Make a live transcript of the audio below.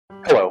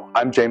Hello,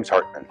 I'm James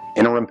Hartman,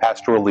 Interim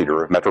Pastoral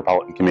Leader of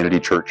Metropolitan Community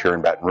Church here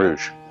in Baton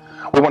Rouge.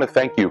 We want to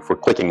thank you for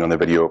clicking on the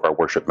video of our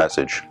worship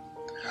message.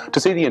 To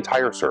see the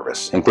entire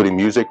service, including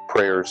music,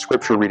 prayers,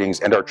 scripture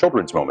readings, and our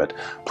children's moment,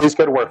 please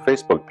go to our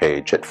Facebook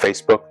page at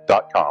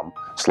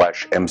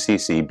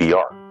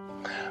facebook.com/MCCBR.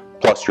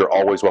 Plus, you're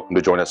always welcome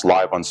to join us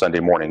live on Sunday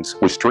mornings.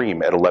 We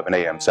stream at 11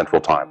 a.m.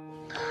 Central Time.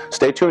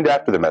 Stay tuned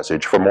after the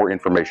message for more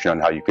information on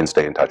how you can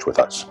stay in touch with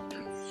us.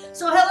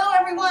 So hello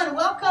everyone,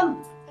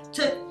 welcome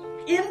to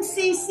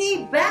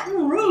MCC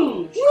Baton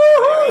Rouge.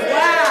 Woo-hoo!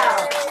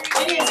 Wow,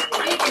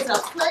 it is a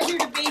pleasure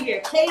to be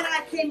here. Kay and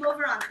I came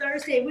over on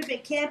Thursday. We've been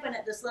camping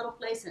at this little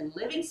place in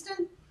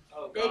Livingston.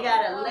 They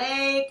got a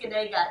lake and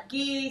they got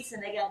geese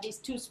and they got these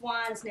two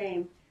swans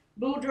named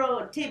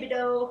Boudreaux and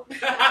Thibodeau.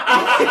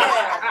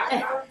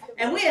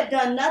 And we have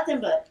done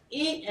nothing but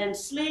eat and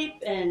sleep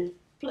and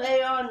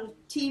play on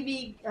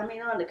TV,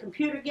 on the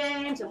computer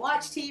games and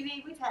watch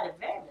TV. We've had a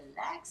very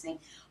relaxing,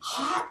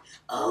 hot,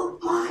 oh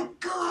my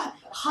God,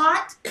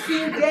 hot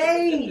few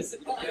days.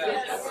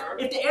 Yes.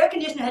 If the air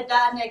conditioner had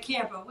died in that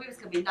camper, we was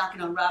going to be knocking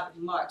on Robert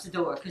and Mark's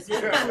door, because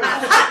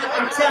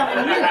I'm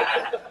telling you.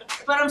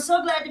 But I'm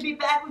so glad to be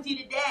back with you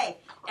today.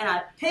 And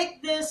I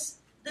picked this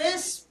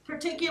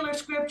particular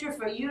scripture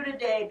for you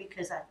today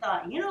because I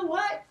thought, you know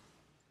what?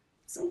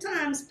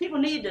 Sometimes people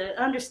need to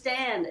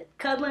understand that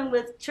cuddling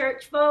with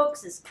church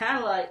folks is kind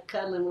of like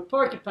cuddling with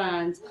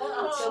porcupines.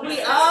 So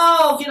we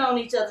all get on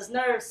each other's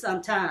nerves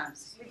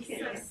sometimes.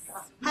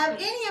 Have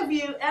any of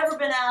you ever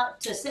been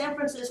out to San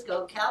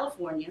Francisco,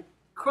 California,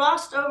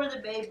 crossed over the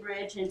Bay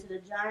Bridge into the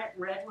giant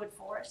redwood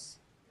forest?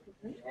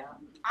 Yeah.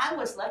 I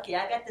was lucky.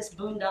 I got this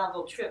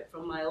boondoggle trip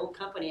from my old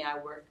company I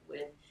worked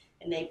with,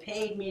 and they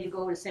paid me to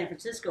go to San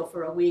Francisco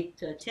for a week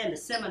to attend a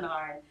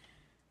seminar. And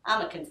I'm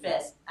going to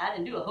confess, I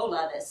didn't do a whole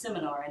lot of that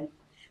seminar,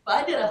 but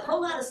I did a whole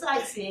lot of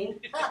sightseeing.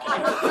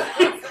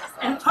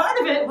 And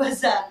part of it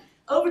was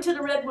over to the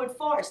redwood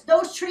forest.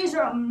 Those trees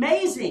are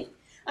amazing.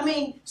 I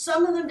mean,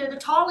 some of them, they're the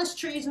tallest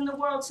trees in the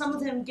world. Some of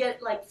them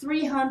get like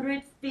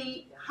 300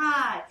 feet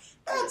high.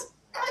 That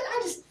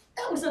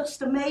was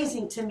just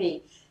amazing to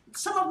me.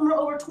 Some of them are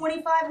over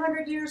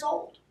 2,500 years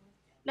old.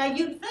 Now,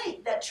 you'd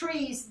think that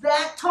trees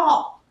that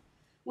tall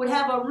would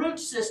have a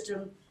root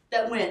system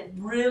that went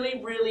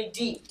really, really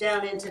deep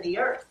down into the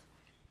earth.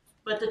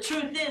 But the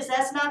truth is,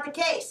 that's not the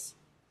case.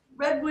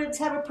 Redwoods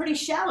have a pretty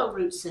shallow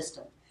root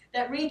system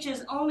that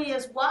reaches only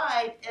as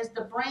wide as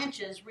the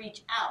branches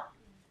reach out.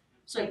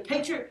 So you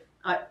picture,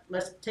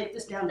 let's take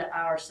this down to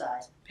our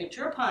size.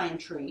 Picture a pine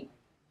tree.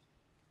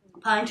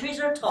 Pine trees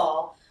are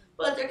tall,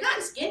 but they're kind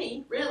of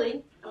skinny,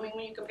 really. I mean,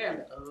 when you compare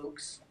them to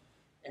oaks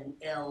and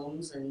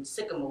elms and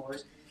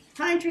sycamores,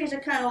 pine trees are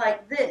kind of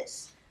like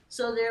this.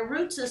 So their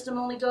root system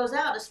only goes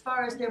out as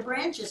far as their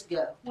branches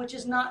go, which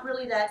is not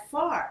really that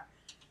far.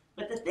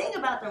 But the thing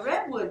about the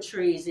redwood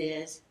trees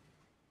is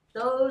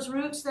those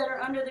roots that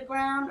are under the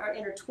ground are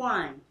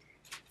intertwined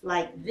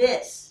like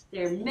this.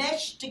 They're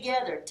meshed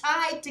together,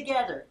 tied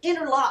together,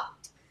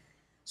 interlocked.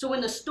 So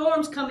when the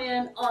storms come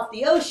in off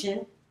the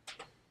ocean,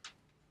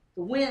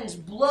 the winds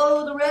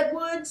blow the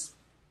redwoods,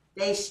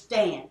 they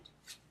stand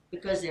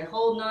because they're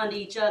holding on to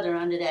each other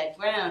under that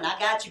ground. I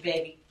got you,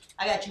 baby.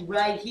 I got you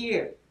right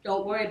here.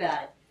 Don't worry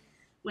about it.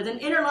 With an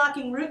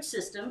interlocking root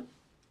system,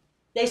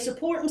 they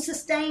support and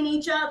sustain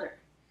each other.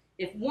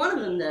 If one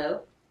of them,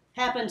 though,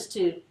 happens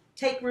to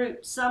take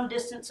root some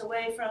distance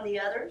away from the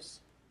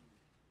others,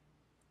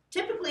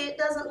 typically it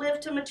doesn't live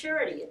to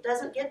maturity. It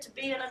doesn't get to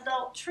be an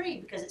adult tree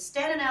because it's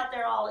standing out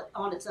there all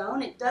on its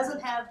own. It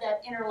doesn't have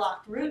that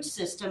interlocked root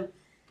system.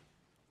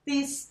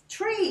 These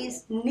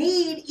trees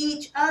need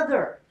each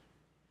other.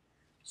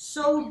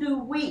 So do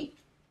we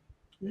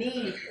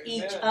need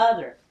each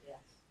other.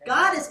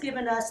 God has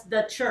given us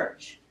the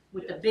church,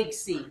 with the big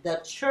C,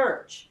 the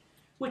church,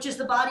 which is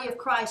the body of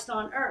Christ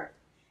on earth.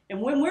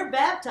 And when we're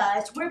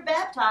baptized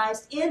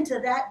into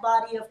that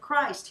body of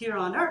Christ here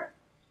on earth.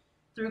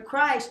 Through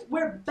Christ,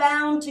 we're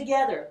bound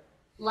together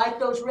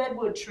like those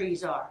redwood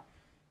trees are.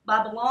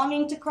 By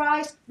belonging to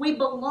Christ, we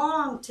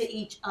belong to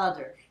each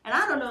other. And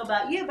I don't know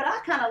about you, but I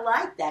kind of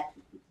like that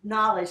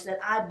knowledge that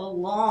I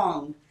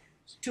belong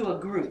to a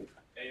group.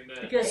 Amen.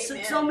 Because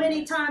so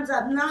many times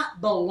I've not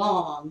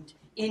belonged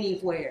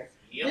anywhere.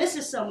 Yep. This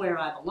is somewhere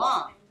I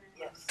belong.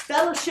 Yes.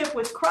 Fellowship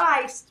with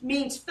Christ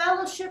means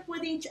fellowship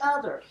with each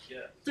other.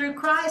 Yes. Through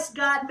Christ,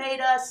 God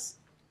made us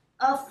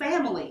a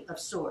family of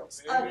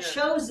sorts, Amen. A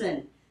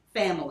chosen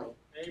family,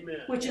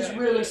 Amen. Which is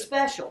really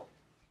special.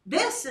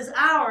 This is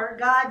our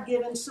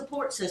God-given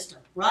support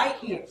system right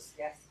here.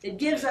 Yes. It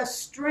gives us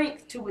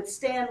strength to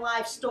withstand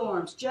life's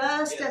storms,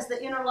 just as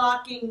the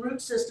interlocking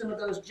root system of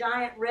those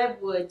giant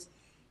redwoods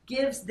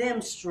gives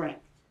them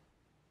strength.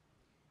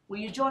 Will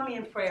you join me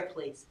in prayer,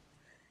 please?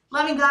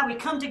 Loving God, we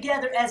come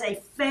together as a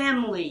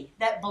family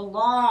that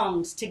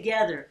belongs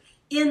together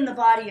in the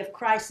body of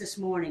Christ this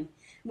morning.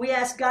 We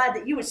ask, God,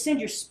 that you would send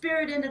your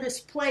Spirit into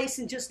this place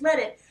and just let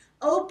it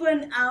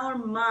open our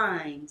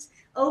minds,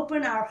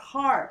 open our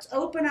hearts,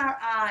 open our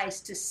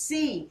eyes to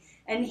see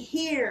and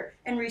hear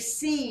and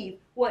receive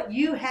what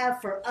you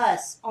have for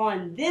us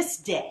on this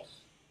day.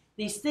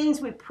 These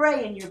things we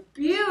pray in your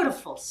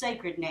beautiful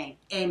sacred name.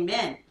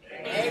 Amen.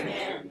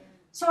 Amen.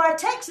 So our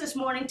text this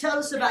morning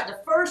tells us about the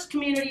first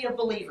community of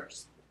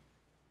believers.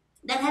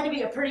 That had to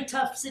be a pretty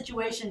tough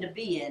situation to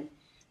be in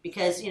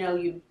because,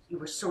 you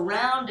were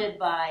surrounded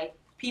by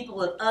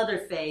people of other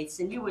faiths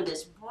and you were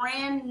this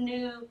brand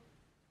new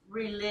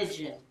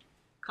religion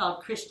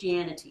called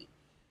Christianity.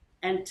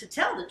 And to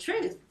tell the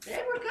truth,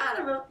 they were kind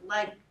of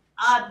a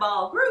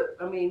oddball group.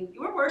 I mean,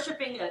 you were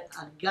worshiping a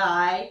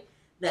guy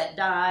that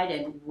died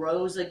and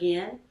rose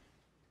again.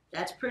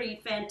 That's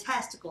pretty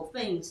fantastical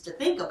things to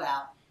think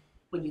about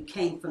when you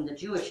came from the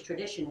Jewish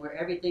tradition where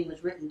everything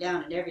was written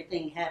down and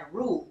everything had a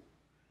rule.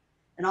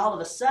 And all of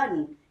a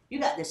sudden, you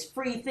got this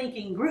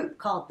free-thinking group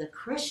called the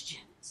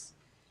Christians.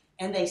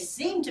 And they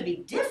seem to be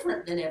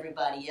different than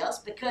everybody else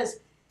because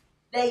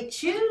they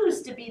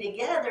choose to be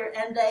together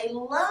and they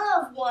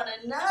love one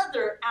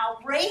another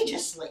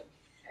outrageously.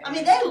 I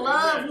mean, they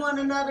love one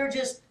another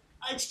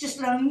it's just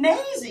an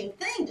amazing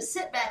thing to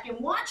sit back and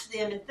watch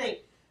them and think,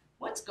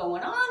 what's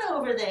going on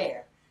over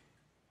there?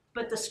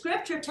 But the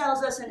scripture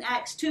tells us in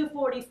Acts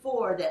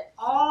 2:44 that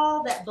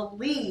all that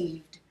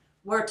believed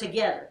were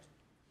together.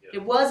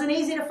 It wasn't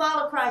easy to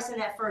follow Christ in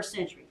that first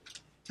century.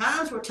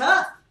 Times were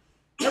tough.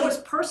 There was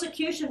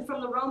persecution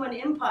from the Roman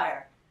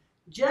Empire.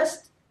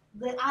 Just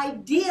the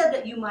idea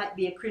that you might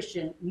be a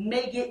Christian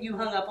may get you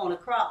hung up on a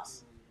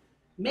cross,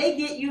 may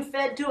get you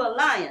fed to a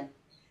lion,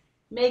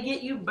 may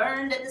get you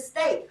burned at the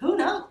stake. Who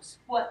knows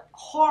what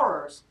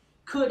horrors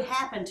could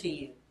happen to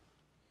you?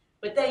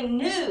 But they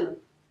knew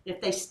if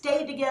they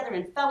stayed together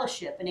in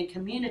fellowship and in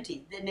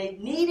community, that they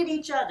needed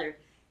each other,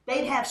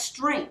 they'd have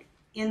strength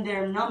in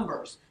their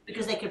numbers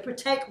because they could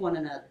protect one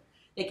another.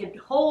 They could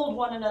hold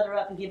one another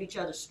up and give each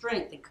other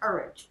strength and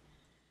courage.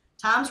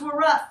 Times were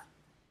rough.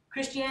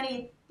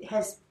 Christianity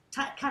has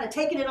kind of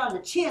taken it on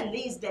the chin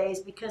these days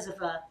because of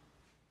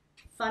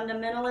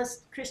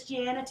fundamentalist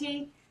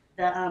Christianity,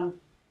 the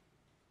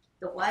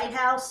White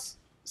House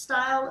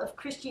style of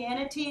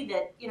Christianity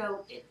that,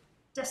 it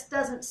just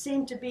doesn't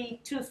seem to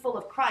be too full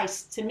of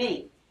Christ to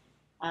me.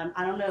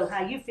 I don't know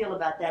how you feel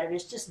about that.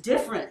 It's just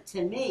different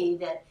to me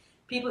that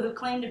people who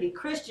claim to be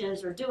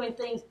Christians are doing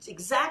things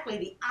exactly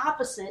the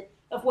opposite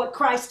of what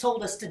Christ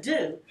told us to do.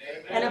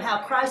 Amen. And of how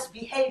Christ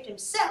behaved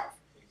himself.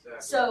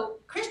 Exactly. So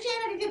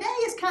Christianity today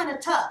is kind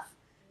of tough.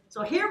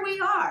 So here we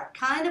are,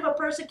 kind of a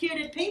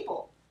persecuted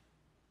people.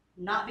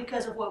 Not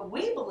because of what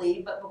we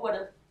believe, but what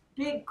a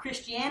big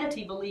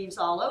Christianity believes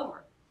all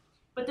over.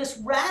 But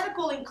this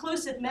radical,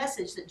 inclusive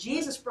message that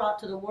Jesus brought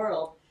to the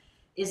world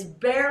is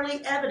barely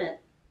evident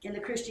in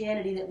the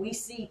Christianity that we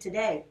see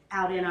today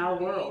out in our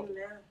world.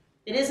 Amen.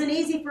 It isn't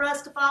easy for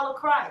us to follow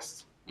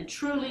Christ and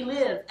truly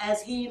live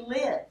as he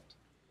lived.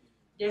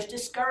 There's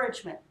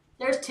discouragement.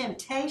 There's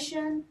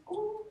temptation.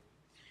 Ooh.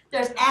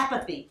 There's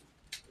apathy.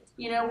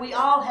 We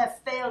all have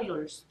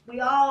failures. We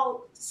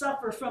all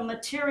suffer from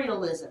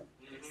materialism.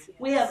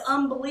 We have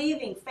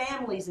unbelieving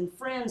families and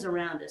friends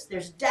around us.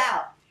 There's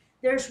doubt.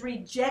 There's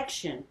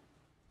rejection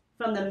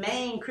from the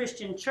main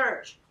Christian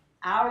church.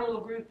 Our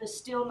little group is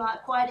still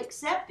not quite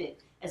accepted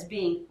as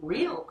being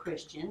real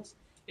Christians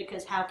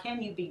because how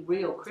can you be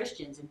real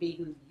Christians and be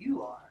who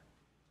you are?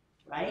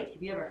 Right?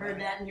 Have you ever heard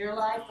that in your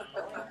life?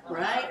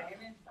 Right?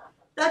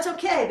 That's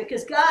okay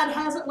because God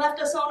hasn't left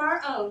us on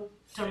our own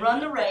to run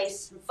the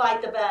race and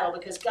fight the battle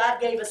because God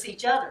gave us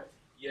each other.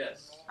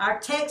 Yes. Our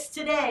text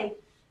today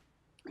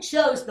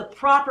shows the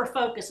proper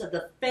focus of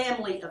the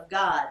family of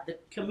God, the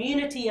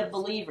community of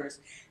believers.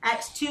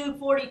 Acts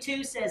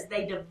 2:42 says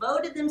they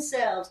devoted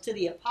themselves to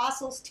the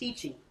apostles'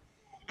 teaching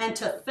and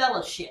to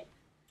fellowship,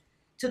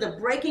 to the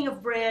breaking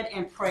of bread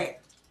and prayer.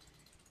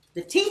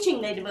 The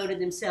teaching they devoted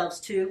themselves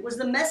to was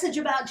the message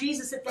about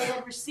Jesus that they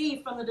had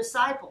received from the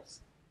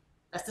disciples.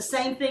 That's the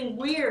same thing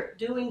we're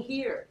doing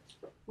here.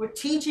 We're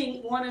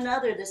teaching one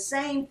another the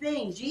same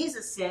thing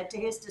Jesus said to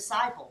his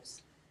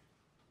disciples.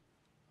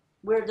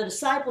 Where the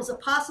disciples,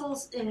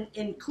 apostles,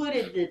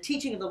 included the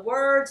teaching of the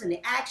words and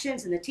the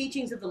actions and the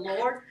teachings of the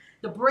Lord.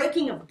 The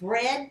breaking of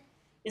bread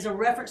is a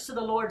reference to the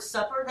Lord's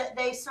Supper that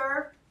they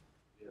served.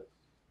 Yes.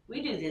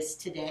 We do this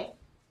today.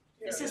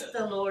 Yes. This is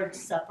the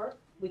Lord's Supper.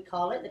 We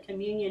call it the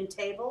communion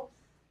table,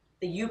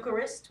 the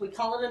Eucharist. We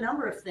call it a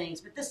number of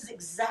things, but this is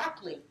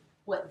exactly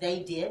what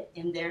they did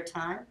in their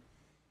time.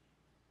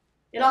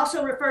 It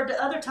also referred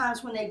to other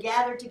times when they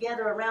gathered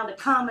together around a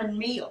common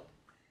meal.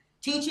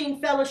 Teaching,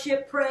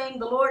 fellowship, praying,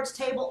 the Lord's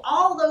table,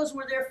 all those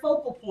were their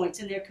focal points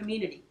in their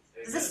community.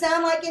 Does this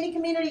sound like any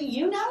community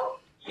you know?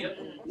 Yep.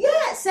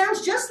 Yeah, it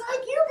sounds just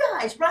like you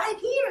guys right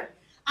here.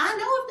 I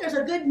know if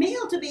there's a good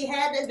meal to be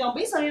had, there's going to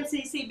be some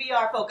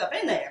MCCBR folk up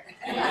in there.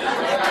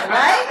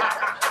 Right?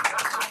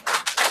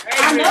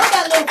 I know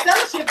that little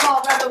fellowship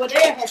hall right over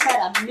there has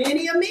had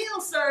many a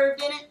meal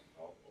served in it.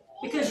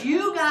 Because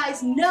you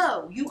guys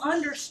know, you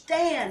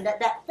understand that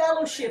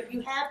fellowship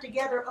you have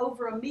together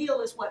over a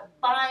meal is what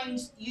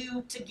binds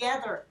you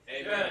together.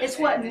 Amen. It's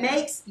what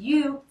makes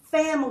you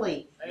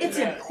family. Amen. It's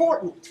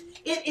important.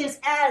 It is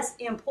as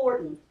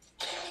important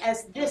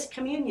as this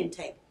communion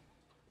table.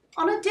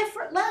 on a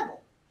different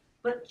level.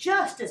 But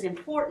just as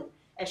important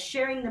as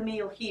sharing the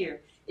meal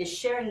here is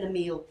sharing the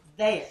meal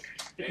there.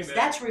 Because Amen.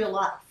 that's real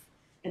life.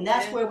 And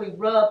that's where we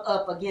rub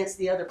up against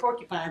the other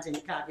porcupines in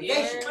the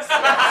congregation.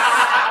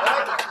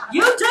 Yes.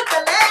 You took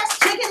the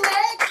last chicken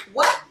leg?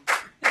 What?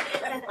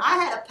 I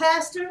had a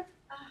pastor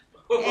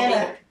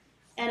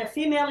and a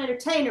female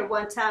entertainer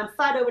one time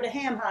fight over the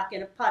ham hock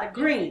and a pot of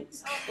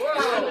greens.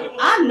 Whoa.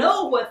 I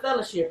know what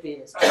fellowship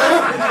is.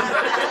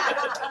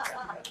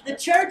 The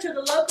church or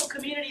the local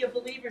community of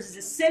believers is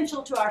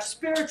essential to our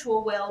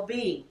spiritual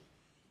well-being.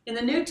 In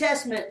the New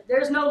Testament,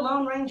 there's no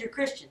Lone Ranger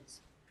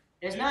Christians.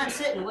 There's none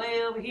sitting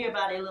way over here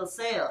by their little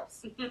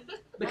selves.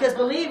 Because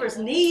believers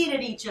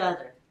needed each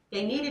other.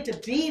 They needed to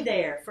be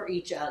there for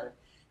each other.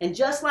 And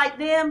just like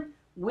them,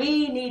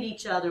 we need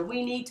each other.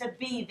 We need to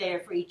be there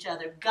for each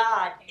other.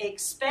 God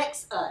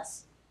expects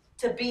us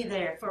to be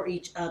there for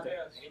each other.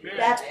 Yes.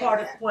 That's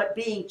part of what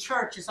being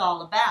church is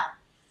all about.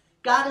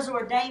 God has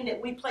ordained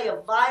that we play a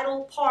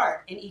vital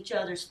part in each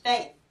other's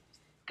faith.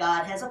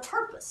 God has a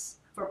purpose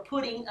for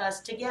putting us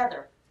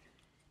together.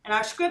 In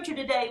our scripture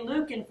today,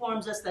 Luke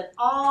informs us that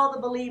all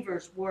the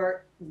believers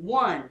were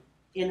one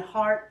in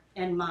heart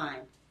and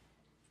mind.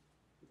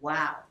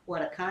 Wow,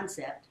 what a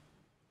concept.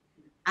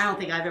 I don't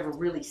think I've ever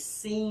really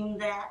seen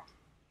that.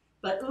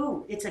 But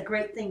ooh, it's a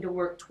great thing to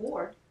work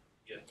toward.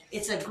 Yes.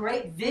 It's a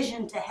great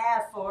vision to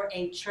have for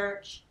a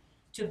church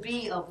to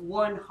be of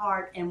one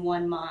heart and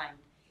one mind.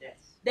 Yes.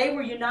 They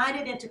were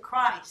united into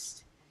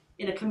Christ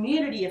in a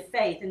community of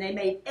faith, and they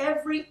made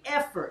every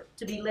effort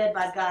to be led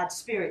by God's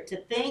Spirit, to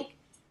think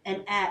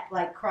and act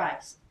like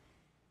Christ.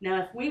 Now,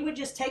 if we would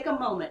just take a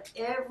moment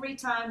every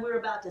time we're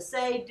about to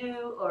say,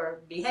 do,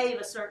 or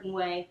behave a certain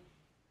way,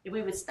 if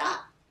we would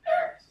stop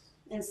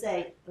and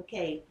say,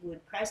 okay,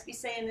 would Christ be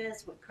saying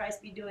this? Would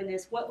Christ be doing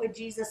this? What would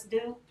Jesus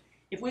do?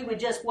 If we would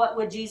just, what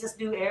would Jesus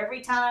do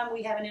every time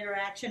we have an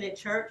interaction at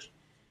church,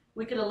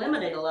 we could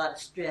eliminate a lot of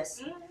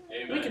stress.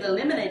 Amen. We could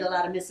eliminate a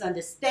lot of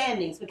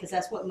misunderstandings, because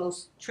that's what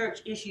most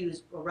church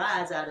issues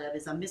arise out of,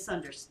 is a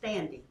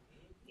misunderstanding.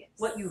 Yes.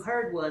 What you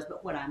heard was,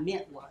 but what I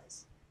meant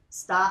was.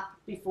 Stop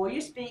before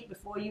you speak,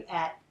 before you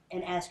act,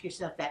 and ask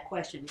yourself that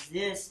question.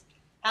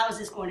 How is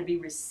this going to be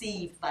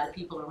received by the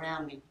people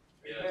around me?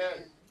 Yes.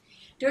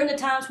 During the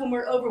times when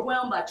we're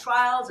overwhelmed by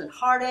trials and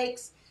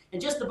heartaches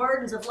and just the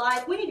burdens of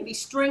life, we need to be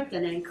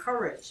strengthened and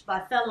encouraged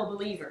by fellow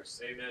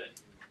believers. Amen.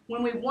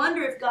 When we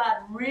wonder if God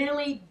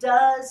really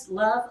does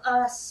love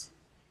us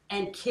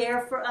and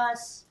care for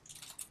us,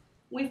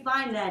 we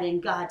find that in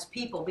God's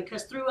people,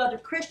 because through other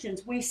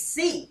Christians we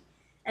see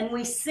and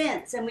we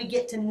sense and we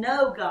get to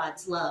know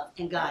God's love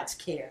and God's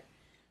care.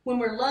 When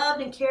we're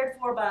loved and cared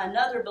for by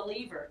another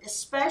believer,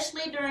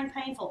 especially during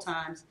painful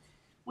times,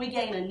 we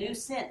gain a new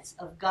sense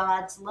of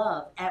God's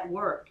love at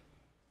work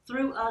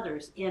through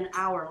others in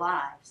our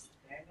lives.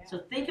 So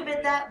think of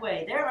it that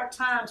way. There are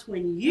times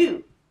when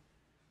you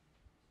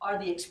are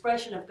the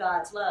expression of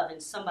God's love in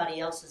somebody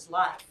else's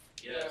life.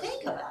 Yes.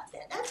 Think about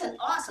that. That's an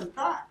awesome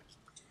thought.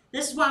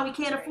 This is why we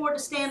can't afford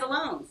to stand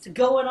alone, to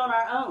go it on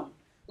our own.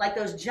 Like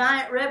those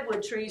giant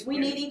redwood trees, we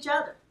need each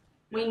other.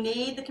 We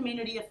need the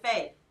community of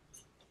faith.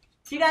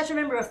 If you guys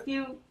remember, a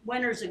few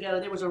winters ago,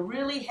 there was a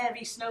really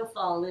heavy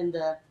snowfall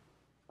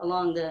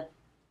along the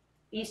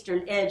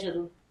eastern edge of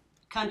the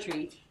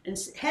country. And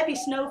heavy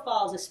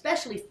snowfalls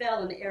especially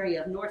fell in the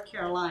area of North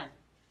Carolina.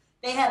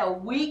 They had a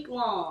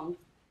week-long,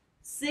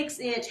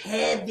 6-inch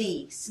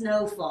heavy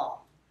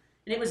snowfall.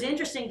 And it was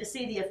interesting to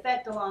see the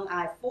effect along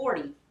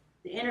I-40,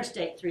 the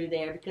interstate through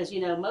there, because,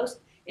 you know, most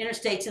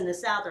interstates in the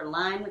south are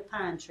lined with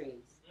pine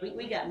trees.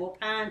 We got more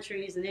pine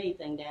trees than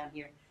anything down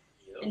here.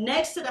 Yep. And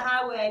next to the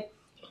highway,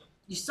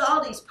 you saw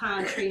these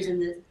pine trees,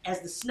 and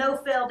as the snow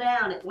fell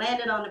down, it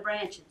landed on the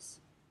branches.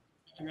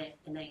 And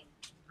they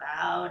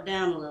bowed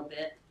down a little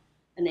bit,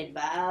 and they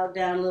bowed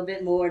down a little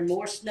bit more, and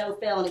more snow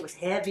fell, and it was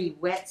heavy,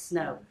 wet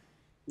snow.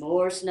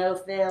 More snow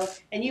fell,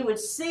 and you would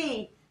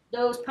see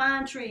those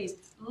pine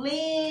trees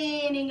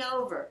leaning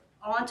over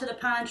onto the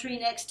pine tree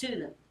next to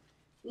them.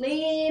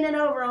 Leaning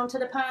over onto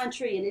the pine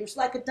tree, and it was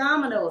like a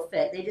domino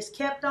effect. They just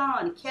kept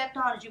on and kept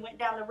on as you went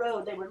down the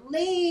road. They were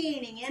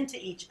leaning into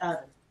each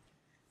other.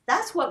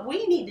 That's what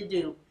we need to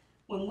do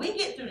when we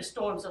get through the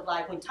storms of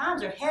life. When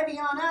times are heavy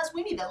on us,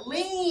 we need to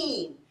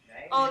lean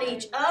on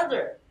each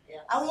other. Yes.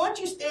 I want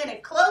you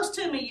standing close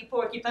to me, you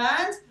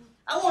porcupines.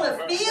 I want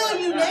to feel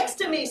you next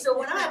to me, so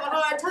when I have a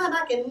hard time,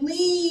 I can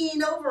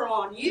lean over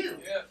on you.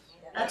 Yes.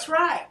 That's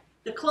right.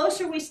 The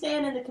closer we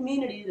stand in the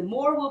community, the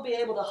more we'll be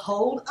able to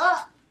hold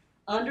up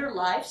under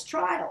life's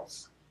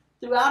trials.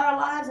 Throughout our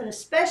lives, and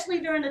especially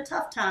during the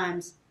tough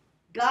times,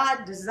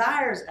 God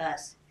desires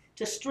us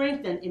to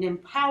strengthen and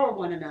empower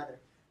one another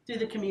through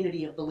the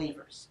community of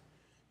believers.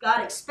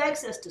 God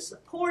expects us to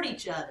support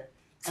each other.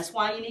 That's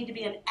why you need to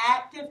be an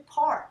active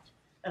part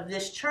of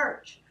this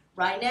church.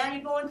 Right now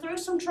you're going through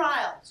some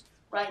trials.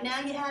 Right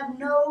now you have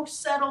no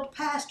settled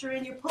pastor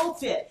in your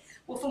pulpit.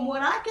 Well, from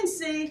what I can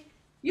see,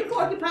 you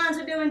porcupines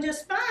are doing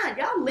just fine.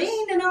 Y'all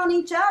leaning on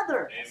each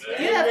other.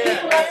 Amen. You have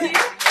people up here.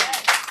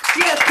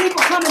 You have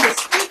people coming to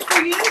speak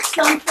for you,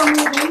 some from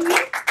within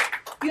you.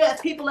 You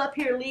have people up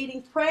here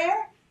leading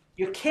prayer.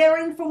 You're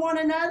caring for one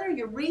another.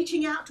 You're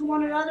reaching out to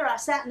one another. I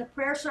sat in the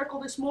prayer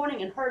circle this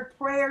morning and heard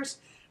prayers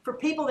for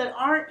people that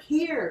aren't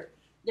here.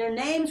 Their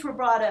names were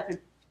brought up and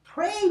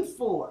prayed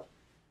for.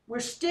 We're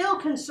still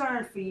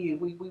concerned for you.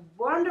 We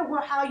wonder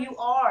how you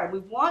are, and we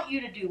want you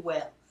to do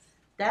well.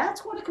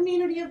 That's what a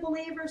community of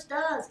believers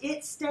does.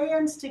 It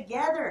stands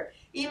together,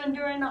 even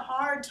during the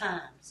hard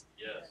times.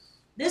 Yes.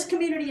 This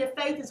community of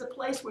faith is a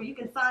place where you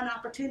can find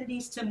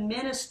opportunities to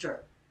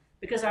minister,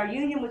 because our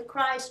union with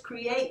Christ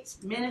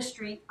creates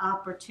ministry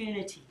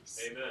opportunities.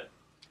 Amen.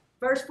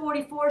 Verse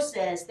 44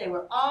 says they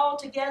were all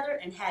together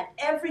and had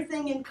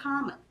everything in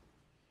common.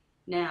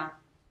 Now,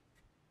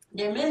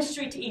 their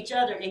ministry to each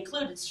other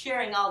included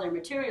sharing all their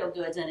material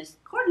goods, and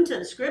according to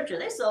the scripture,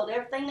 they sold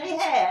everything they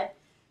had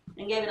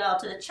and gave it all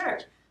to the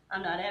church.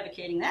 I'm not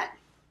advocating that.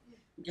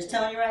 I'm just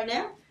telling you right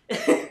now.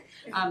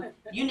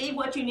 You need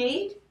what you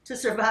need to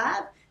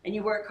survive, and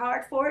you work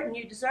hard for it, and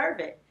you deserve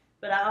it.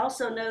 But I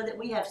also know that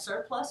we have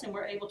surplus, and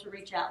we're able to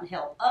reach out and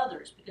help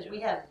others because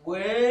we have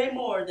way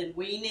more than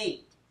we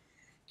need.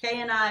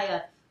 Kay and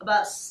I,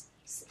 about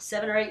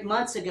 7 or 8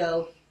 months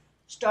ago,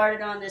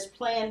 started on this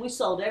plan. We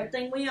sold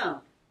everything we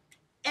owned.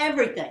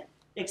 Everything,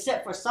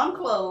 except for some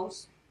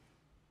clothes,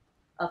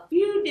 a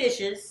few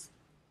dishes,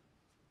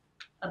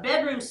 a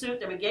bedroom suit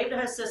that we gave to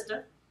her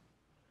sister,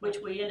 which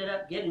we ended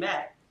up getting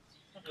back.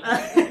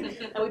 And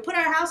we put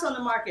our house on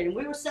the market, and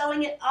we were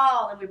selling it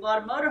all, and we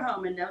bought a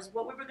motorhome, and that was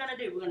what we were going to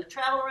do. We were going to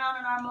travel around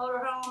in our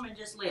motorhome and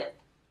just live.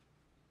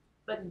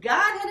 But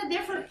God had a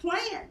different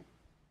plan,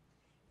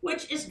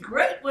 which is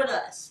great with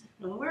us.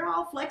 And we're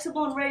all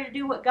flexible and ready to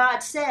do what God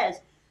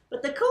says.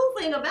 But the cool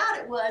thing about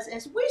it was,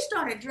 as we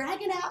started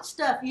dragging out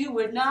stuff, you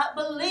would not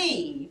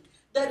believe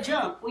the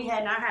junk we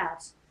had in our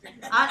house.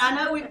 I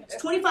know it's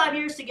 25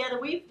 years together.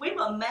 We've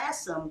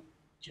amassed some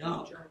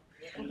junk.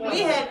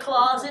 We had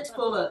closets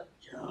full of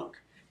junk.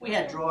 We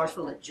had drawers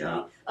full of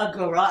junk. A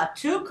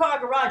garage, a 2-car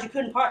garage you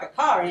couldn't park a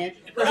car in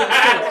because it was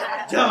full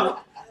of junk.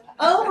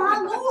 Oh my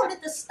Lord,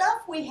 at the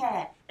stuff we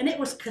had. And it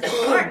was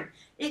cathartic.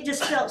 It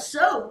just felt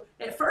so,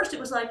 at first it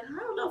was like, I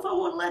don't know if I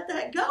want to let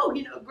that go.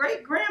 You know,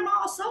 great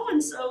grandma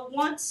so-and-so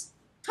once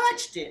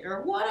touched it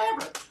or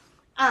whatever.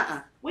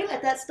 We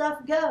let that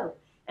stuff go.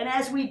 And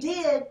as we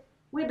did,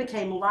 we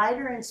became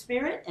lighter in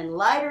spirit and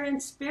lighter in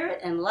spirit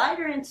and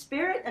lighter in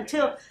spirit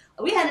until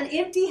we had an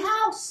empty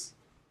house.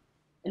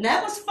 And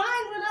that was fine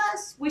with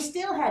us. We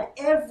still had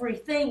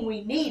everything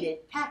we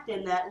needed packed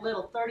in that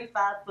little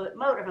 35-foot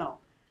motorhome.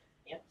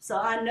 So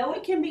I know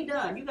it can be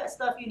done. You got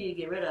stuff you need to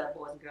get rid of,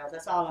 boys and girls.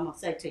 That's all I'm going to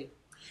say to you.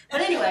 But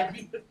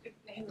anyway,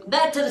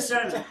 back to the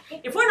sermon.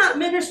 If we're not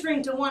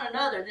ministering to one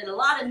another, then a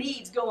lot of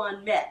needs go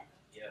unmet.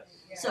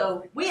 Yes.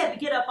 So we have to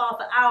get up off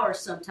of ours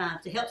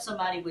sometimes to help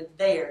somebody with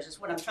theirs, is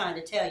what I'm trying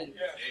to tell you.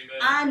 Amen.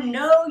 I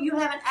know you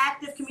have an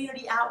active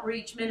community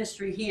outreach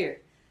ministry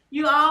here.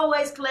 You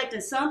always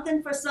collecting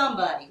something for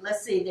somebody.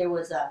 Let's see, there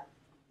was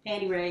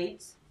panty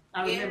raids.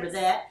 I remember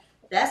that.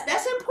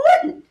 That's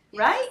important,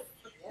 right?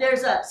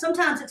 There's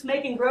sometimes it's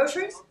making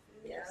groceries.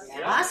 Yes.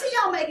 I see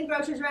y'all making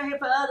groceries around here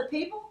for other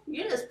people.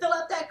 You just fill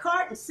up that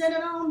cart and send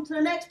it on to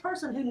the next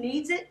person who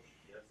needs it.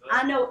 Yes,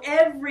 I know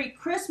every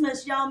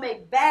Christmas y'all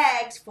make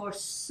bags for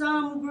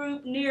some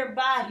group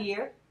nearby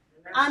here.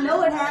 I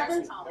know it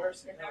happens.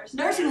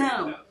 Nursing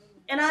home.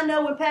 And I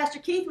know when Pastor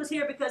Keith was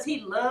here, because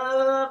he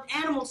loved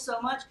animals so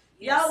much,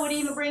 y'all would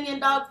even bring in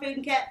dog food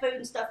and cat food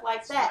and stuff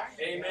like that.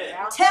 Amen.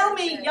 Tell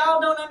me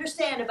y'all don't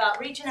understand about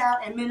reaching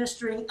out and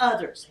ministering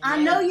others.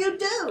 I know you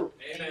do.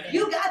 Amen.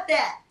 You got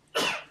that.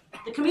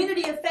 The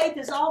community of faith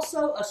is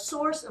also a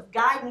source of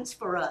guidance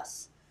for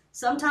us.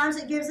 Sometimes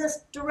it gives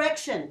us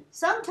direction.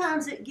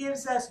 Sometimes it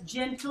gives us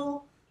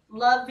gentle,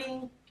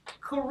 loving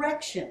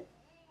correction.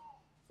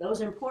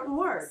 Those are important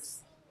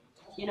words.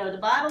 You know, the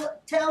Bible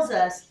tells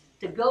us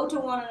to go to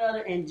one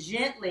another and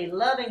gently,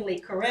 lovingly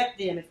correct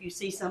them if you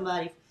see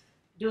somebody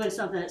doing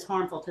something that's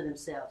harmful to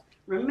themselves.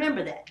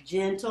 Remember that.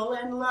 Gentle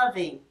and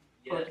loving.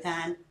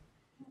 Porcupine.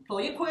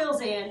 Pull your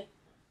quills in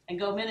and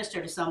go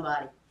minister to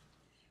somebody.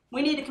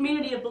 We need a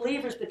community of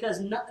believers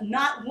because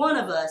not one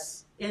of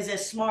us is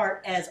as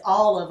smart as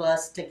all of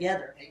us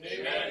together.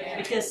 Amen.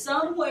 Because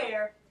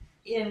somewhere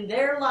in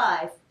their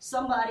life,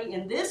 somebody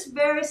in this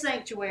very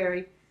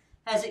sanctuary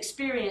has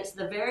experienced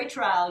the very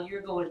trial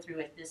you're going through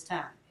at this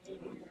time.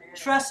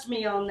 Trust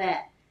me on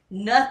that.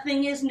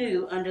 Nothing is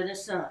new under the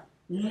sun.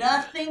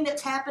 Nothing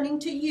that's happening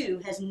to you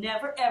has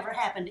never, ever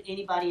happened to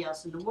anybody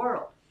else in the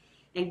world.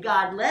 And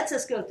God lets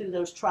us go through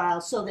those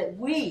trials so that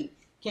we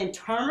can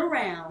turn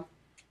around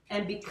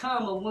and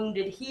become a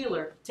wounded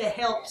healer to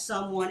help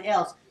someone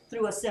else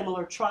through a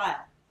similar trial.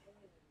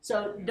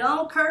 So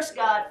don't curse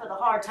God for the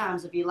hard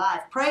times of your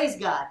life. Praise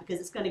God, because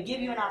it's going to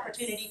give you an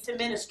opportunity to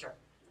minister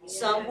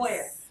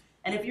somewhere.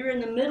 And if you're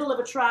in the middle of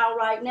a trial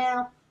right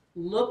now,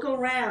 look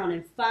around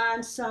and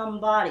find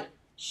somebody.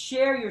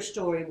 Share your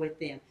story with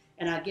them.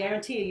 And I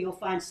guarantee you'll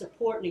find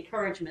support and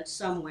encouragement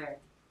somewhere.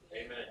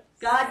 Amen.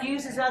 God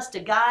uses us to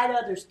guide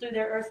others through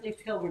their earthly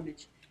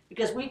pilgrimage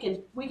because we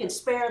can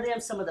spare them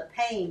some of the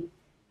pain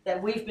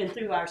that we've been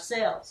through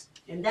ourselves.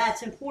 And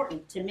that's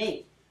important to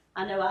me.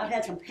 I know I've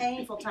had some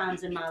painful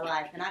times in my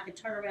life, and I can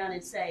turn around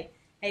and say,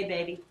 hey,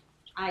 baby,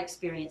 I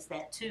experienced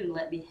that too.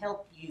 Let me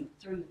help you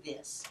through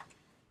this.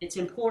 It's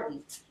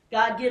important.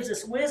 God gives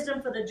us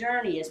wisdom for the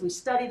journey as we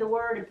study the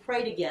Word and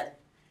pray together.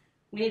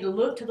 We need to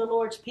look to the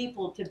Lord's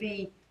people to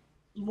be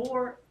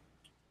more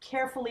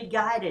carefully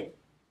guided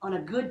on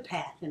a good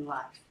path in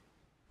life.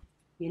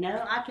 You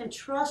know, I can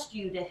trust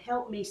you to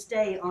help me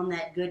stay on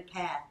that good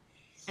path.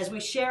 As we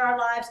share our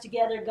lives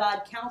together,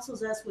 God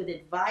counsels us with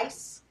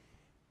advice,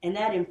 and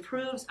that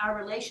improves our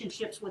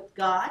relationships with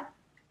God.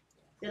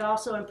 It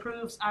also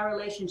improves our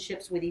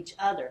relationships with each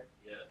other.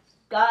 Yes.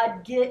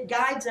 God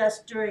guides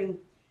us during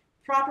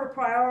proper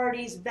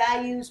priorities,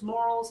 values,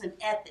 morals, and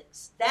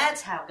ethics.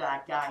 That's how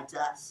God guides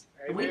us.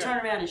 And we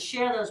turn around and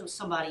share those with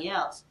somebody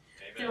else.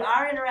 Amen. Through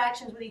our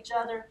interactions with each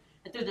other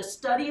and through the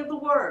study of the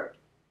Word,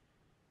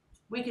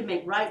 we can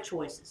make right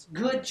choices,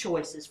 good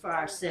choices for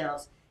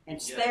ourselves, and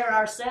spare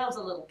ourselves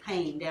a little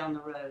pain down the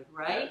road,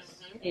 right?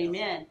 Yes.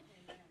 Amen.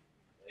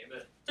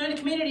 Amen. Through the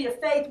community of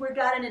faith, we're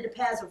guided into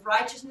paths of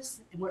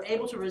righteousness, and we're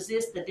able to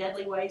resist the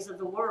deadly ways of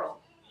the world.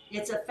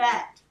 It's a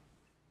fact.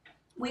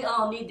 We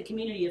all need the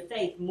community of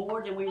faith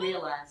more than we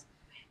realize,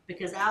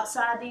 because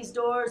outside these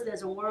doors,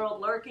 there's a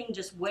world lurking,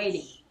 just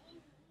waiting,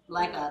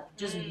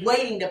 just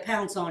waiting to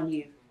pounce on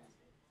you.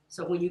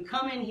 So when you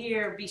come in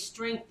here, be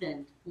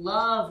strengthened,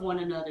 love one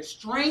another,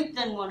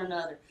 strengthen one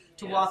another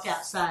to walk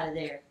outside of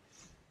there.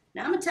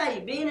 Now, I'm going to tell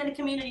you, being in a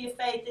community of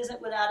faith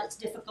isn't without its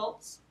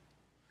difficulties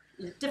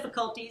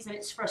and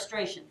its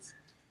frustrations.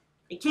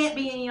 It can't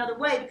be any other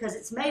way because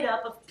it's made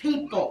up of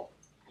people,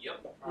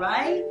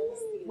 right?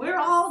 We're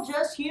all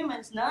just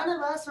humans. None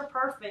of us are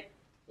perfect.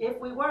 If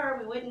we were,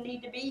 we wouldn't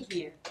need to be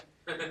here.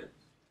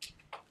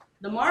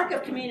 The mark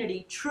of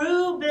community,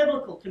 true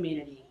biblical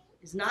community,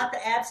 is not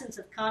the absence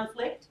of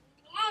conflict.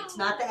 It's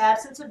not the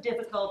absence of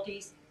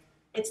difficulties.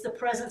 It's the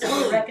presence of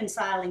a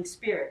reconciling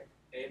spirit.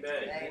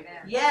 Amen. Amen.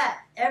 Yeah,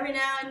 every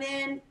now and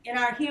then in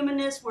our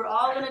humanness, we're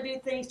all going to do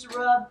things to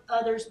rub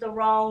others the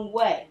wrong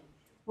way.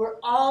 We're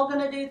all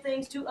going to do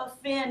things to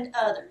offend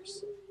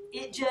others.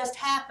 It just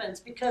happens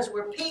because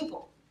we're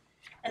people.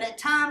 And at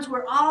times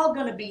we're all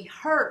going to be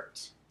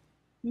hurt,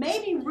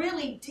 maybe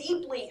really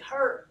deeply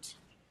hurt.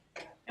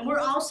 And we're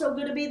also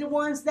going to be the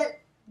ones that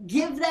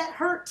give that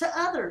hurt to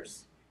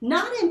others.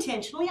 Not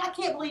intentionally. I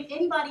can't believe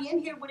anybody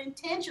in here would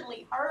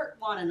intentionally hurt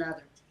one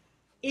another.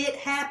 It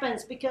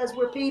happens because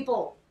we're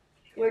people.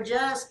 We're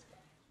just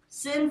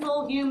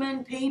sinful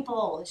human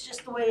people. It's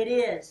just the way it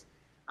is.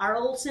 Our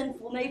old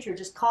sinful nature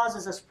just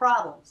causes us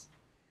problems.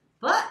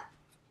 But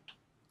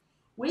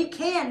we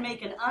can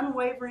make an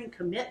unwavering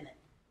commitment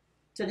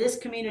to this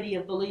community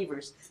of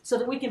believers so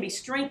that we can be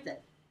strengthened.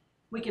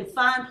 We can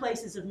find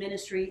places of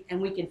ministry,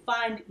 and we can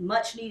find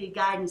much needed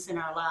guidance in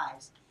our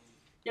lives.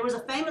 There was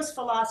a famous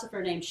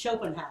philosopher named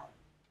Schopenhauer.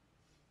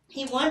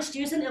 He once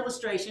used an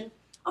illustration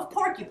of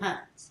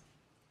porcupines.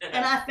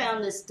 And I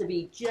found this to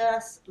be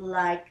just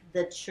like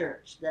the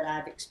church that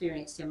I've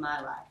experienced in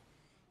my life.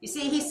 You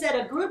see, he said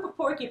a group of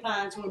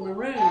porcupines were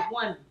marooned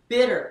one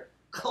bitter,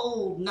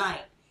 cold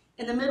night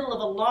in the middle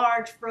of a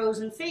large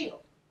frozen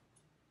field.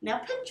 Now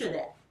picture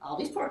that. All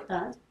these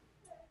porcupines,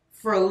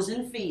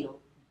 frozen field,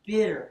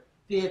 bitter,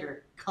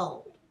 bitter,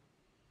 cold.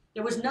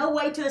 There was no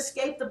way to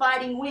escape the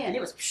biting wind.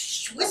 It was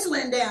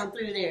whistling down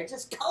through there,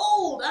 just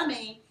cold. I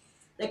mean,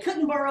 they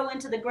couldn't burrow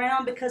into the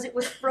ground because it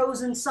was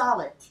frozen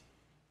solid.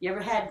 You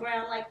ever had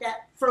ground like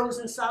that,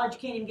 frozen solid, you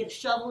can't even get a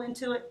shovel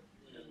into it?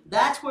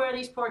 That's where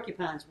these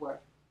porcupines were.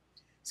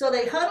 So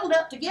they huddled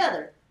up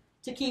together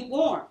to keep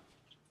warm.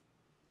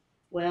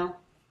 Well,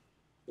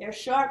 their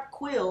sharp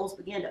quills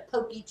began to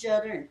poke each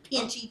other and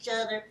pinch each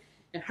other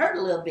and hurt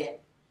a little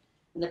bit.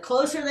 And the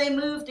closer they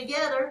moved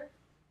together,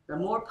 the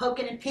more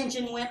poking and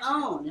pinching went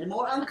on, and the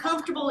more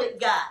uncomfortable it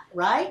got,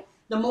 right?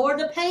 The more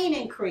the pain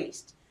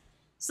increased.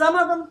 Some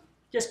of them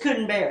just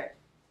couldn't bear it.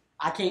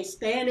 I can't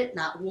stand it,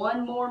 not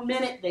one more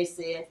minute, they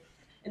said,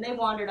 and they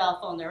wandered off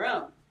on their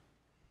own.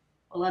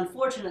 Well,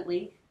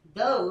 unfortunately,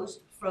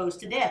 those froze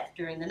to death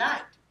during the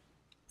night.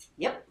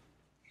 Yep.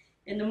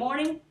 In the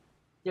morning,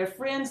 their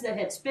friends that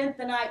had spent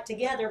the night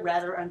together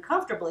rather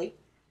uncomfortably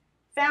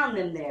found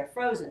them there,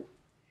 frozen.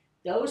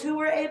 Those who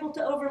were able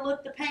to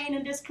overlook the pain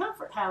and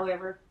discomfort,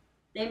 however,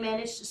 they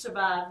managed to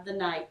survive the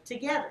night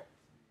together.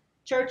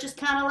 Church is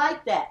kind of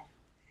like that.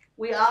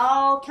 We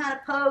all kind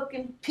of poke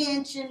and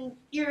pinch and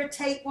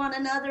irritate one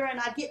another, and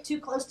I get too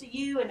close to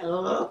you, and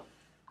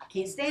I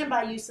can't stand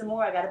by you some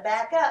more. I got to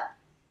back up.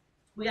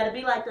 We got to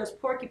be like those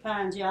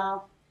porcupines,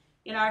 y'all.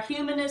 In our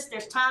humanness,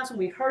 there's times when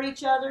we hurt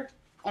each other,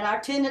 and our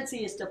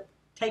tendency is to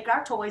take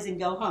our toys and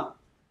go home.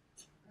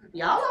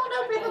 Y'all don't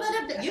know people that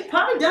have done it. You've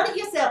probably done it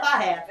yourself.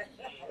 I have.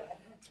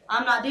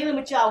 I'm not dealing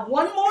with y'all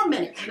one more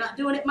minute. You're not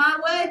doing it my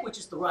way, which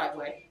is the right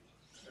way.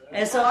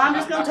 And so I'm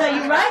just going to tell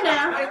you right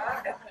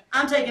now,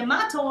 I'm taking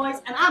my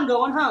toys and I'm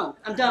going home.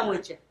 I'm done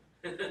with you.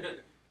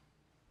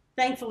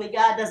 Thankfully,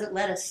 God doesn't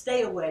let us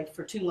stay away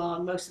for too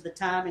long most of the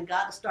time, and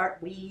God will start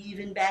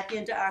weaving back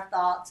into our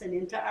thoughts and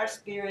into our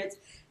spirits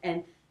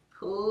and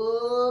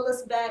pull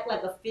us back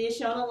like a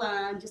fish on a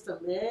line, just a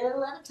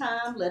little at a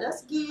time. Let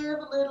us give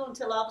a little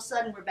until all of a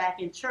sudden we're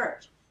back in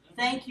church.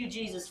 Thank you,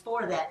 Jesus,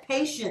 for that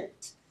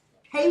patient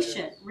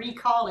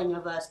recalling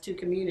of us to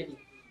community.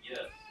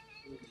 Yes.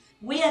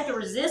 We have to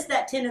resist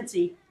that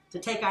tendency to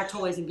take our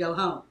toys and go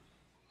home.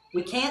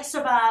 We can't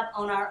survive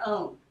on our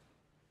own.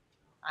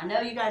 I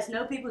know you guys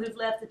know people who've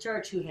left the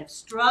church who have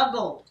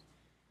struggled.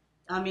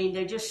 I mean,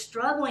 they're just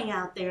struggling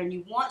out there, and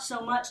you want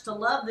so much to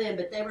love them,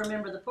 but they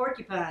remember the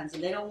porcupines,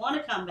 and they don't want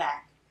to come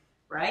back,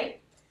 right?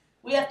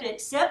 We have to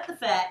accept the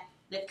fact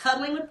that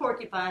cuddling with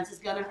porcupines is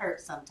going to hurt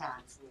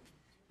sometimes.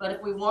 But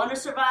if we want to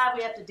survive,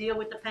 we have to deal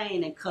with the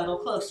pain and cuddle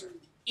closer.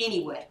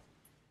 Anyway,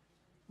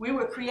 we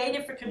were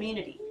created for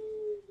community.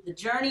 The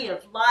journey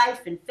of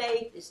life and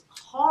faith is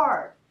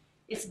hard.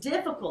 It's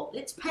difficult.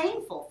 It's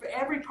painful for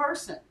every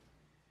person.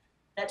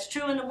 That's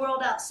true in the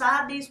world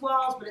outside these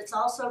walls, but it's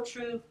also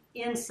true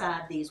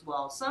inside these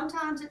walls.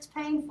 Sometimes it's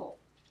painful.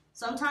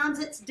 Sometimes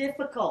it's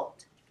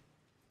difficult.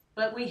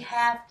 But we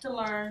have to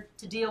learn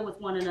to deal with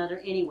one another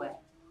anyway.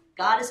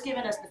 God has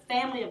given us the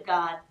family of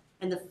God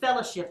and the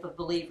fellowship of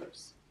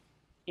believers.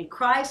 In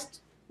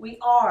Christ, we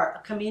are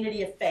a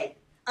community of faith,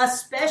 a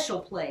special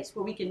place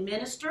where we can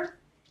minister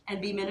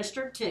and be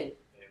ministered to. Amen.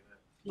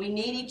 We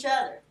need each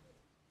other.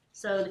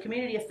 So the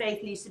community of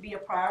faith needs to be a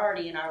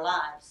priority in our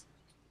lives.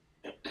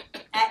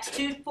 Acts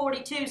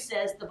 2:42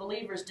 says the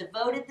believers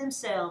devoted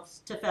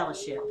themselves to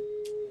fellowship.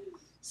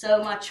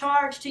 So my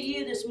charge to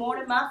you this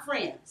morning, my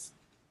friends,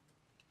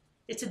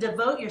 is to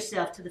devote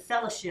yourself to the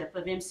fellowship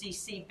of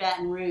MCC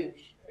Baton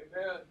Rouge.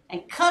 Amen.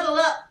 And cuddle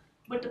up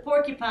with the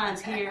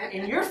porcupines here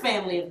in your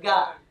family of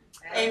God.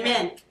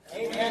 Amen.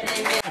 Amen.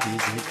 Amen.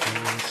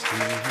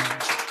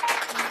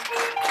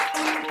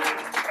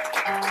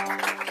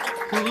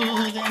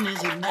 Who then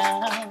is it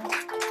now?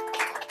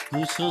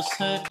 Who's so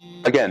certain?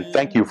 Again,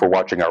 thank you for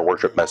watching our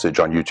worship message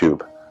on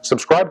YouTube.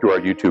 Subscribe to our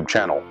YouTube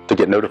channel to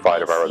get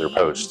notified of our other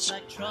posts.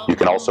 You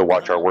can also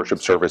watch our worship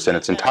service in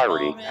its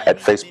entirety at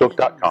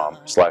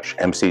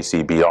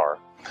facebook.com/MCCBR.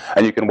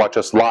 And you can watch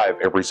us live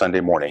every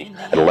Sunday morning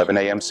at 11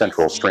 a.m.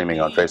 Central, streaming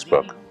on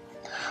Facebook.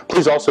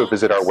 Please also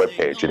visit our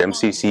webpage at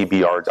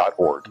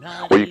MCCBR.org,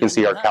 where you can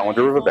see our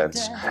calendar of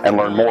events and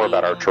learn more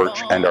about our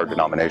church and our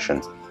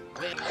denomination.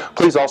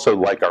 Please also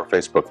like our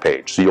Facebook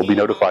page so you'll be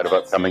notified of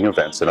upcoming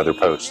events and other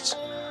posts.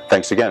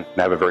 Thanks again,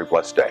 and have a very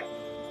blessed day.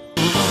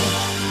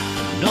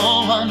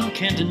 No one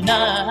can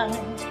deny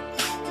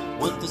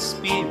what the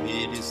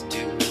Spirit is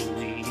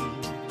doing,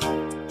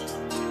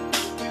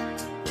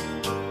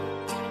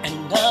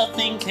 and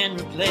nothing can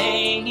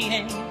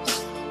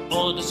replace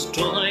or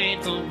destroy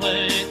the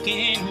work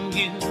in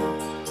you.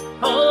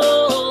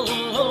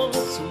 Oh,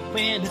 so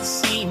when it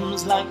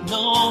seems like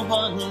no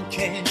one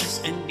cares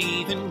and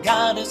even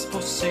God is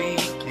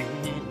forsaken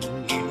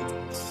you,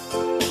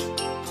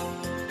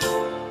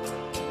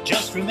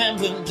 just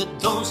remember that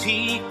those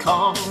He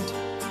called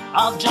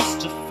are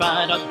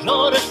justified, are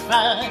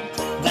glorified.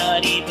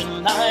 Not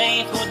even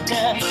life or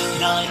death,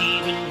 not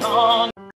even wrong